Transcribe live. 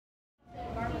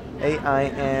Hey, I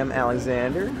am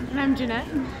Alexander. And I'm Jeanette.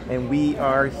 And we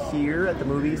are here at the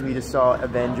movies. We just saw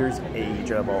Avengers Age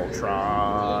of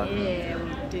Ultron. Yeah,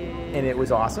 we did. And it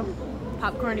was awesome.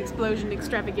 Popcorn explosion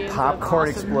extravaganza. Popcorn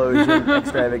awesome. explosion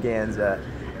extravaganza.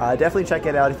 Definitely check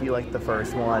it out if you like the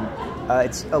first one.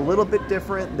 It's a little bit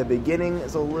different. The beginning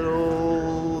is a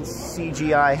little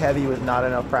CGI heavy with not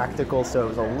enough practical, so it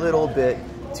was a little bit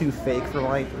too fake for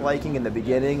my liking in the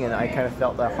beginning, and I kind of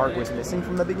felt that heart was missing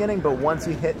from the beginning. But once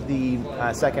you hit the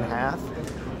second half,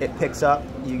 it picks up.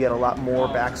 You get a lot more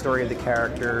backstory of the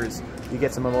characters. You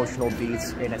get some emotional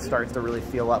beats, and it starts to really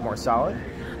feel a lot more solid.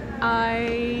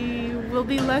 I will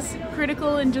be less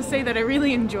critical and just say that I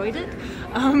really enjoyed it.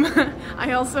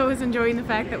 I also was enjoying the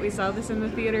fact that we saw this in the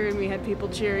theater and we had people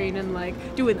cheering and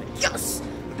like doing the yes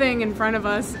thing in front of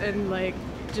us, and like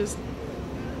just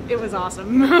it was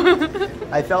awesome.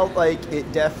 I felt like it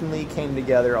definitely came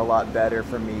together a lot better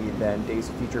for me than Days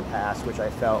of Future Past, which I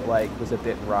felt like was a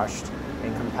bit rushed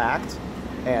and compact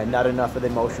and not enough of the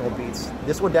emotional beats.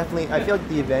 This one definitely, I feel like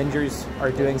the Avengers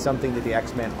are doing something that the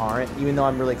X-Men aren't, even though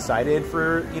I'm really excited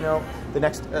for, the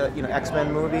next,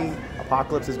 X-Men movie.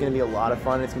 Apocalypse is going to be a lot of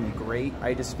fun. It's going to be great.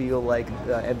 I just feel like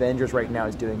the Avengers right now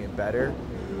is doing it better.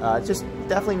 Just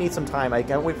definitely need some time. I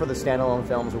can't wait for the standalone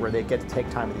films where they get to take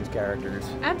time with these characters.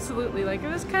 Absolutely. Like, it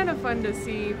was kind of fun to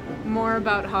see more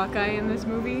about Hawkeye in this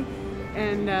movie,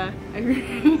 and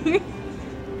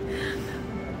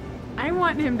I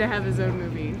want him to have his own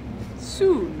movie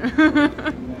soon.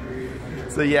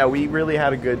 So yeah, we really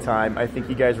had a good time. I think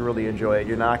you guys really enjoy it.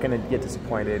 You're not going to get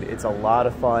disappointed. It's a lot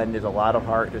of fun. There's a lot of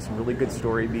heart. There's some really good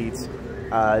story beats.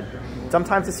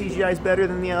 Sometimes the CGI is better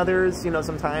than the others.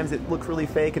 Sometimes it looks really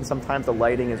fake, and sometimes the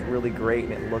lighting is really great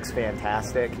and it looks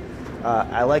fantastic.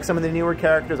 I like some of the newer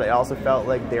characters. I also felt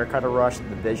like they're kind of rushed.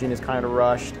 The Vision is kind of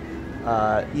rushed.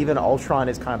 Even Ultron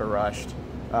is kind of rushed.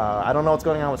 I don't know what's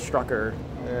going on with Strucker,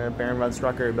 Baron von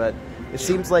Strucker, but it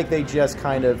seems like they just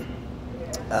kind of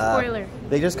Spoiler.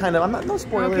 They just kind of, no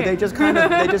spoiler, okay. they just kind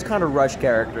of rush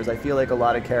characters. I feel like a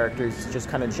lot of characters just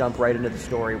kind of jump right into the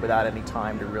story without any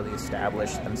time to really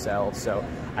establish themselves. So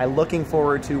I'm looking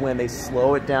forward to when they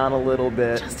slow it down a little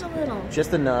bit. Just a little.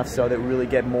 Just enough so that we really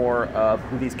get more of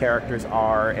who these characters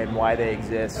are and why they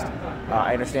exist.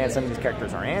 I understand some of these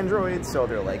characters are androids, so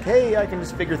they're like, hey, I can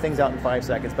just figure things out in 5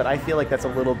 seconds. But I feel like that's a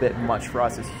little bit much for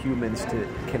us as humans to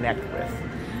connect with.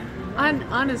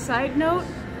 On a side note,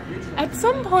 at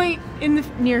some point in the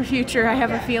near future, I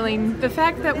have a feeling the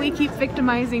fact that we keep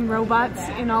victimizing robots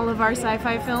in all of our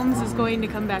sci-fi films is going to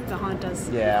come back to haunt us.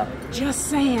 Yeah. Just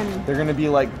saying. They're gonna be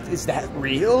like, is that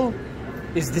real?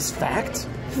 Is this fact?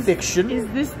 Fiction? Is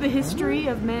this the history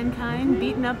of mankind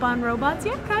beating up on robots?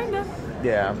 Yeah, kinda.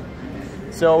 Yeah.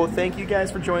 So thank you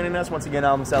guys for joining us. Once again,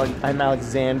 I'm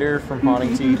Alexander from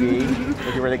Haunting TV.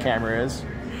 Look at where the camera is.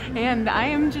 And I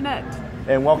am Jeanette.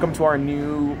 And welcome to our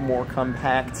new, more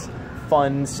compact,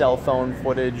 fun cell phone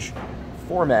footage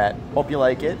format. Hope you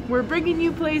like it. We're bringing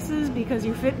you places because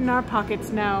you fit in our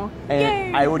pockets now. And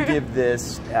yay! I would give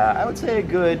this, I would say a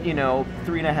good,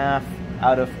 3.5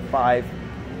 out of 5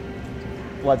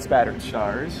 blood spattered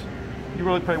stars. You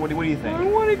really probably, what do you think? I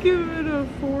want to give it a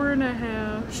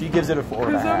 4.5. She gives it a 4.5.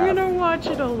 Because I'm gonna watch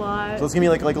it a lot. So it's gonna be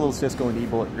like a little Cisco and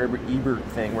Ebert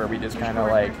thing where we just kind of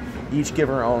like each give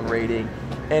our own rating,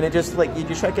 and it just like you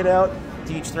just check it out.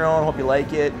 To each their own. Hope you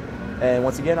like it. And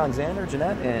once again, Alexander,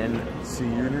 Jeanette, and see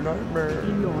you in your nightmares.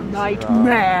 In your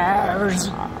nightmares.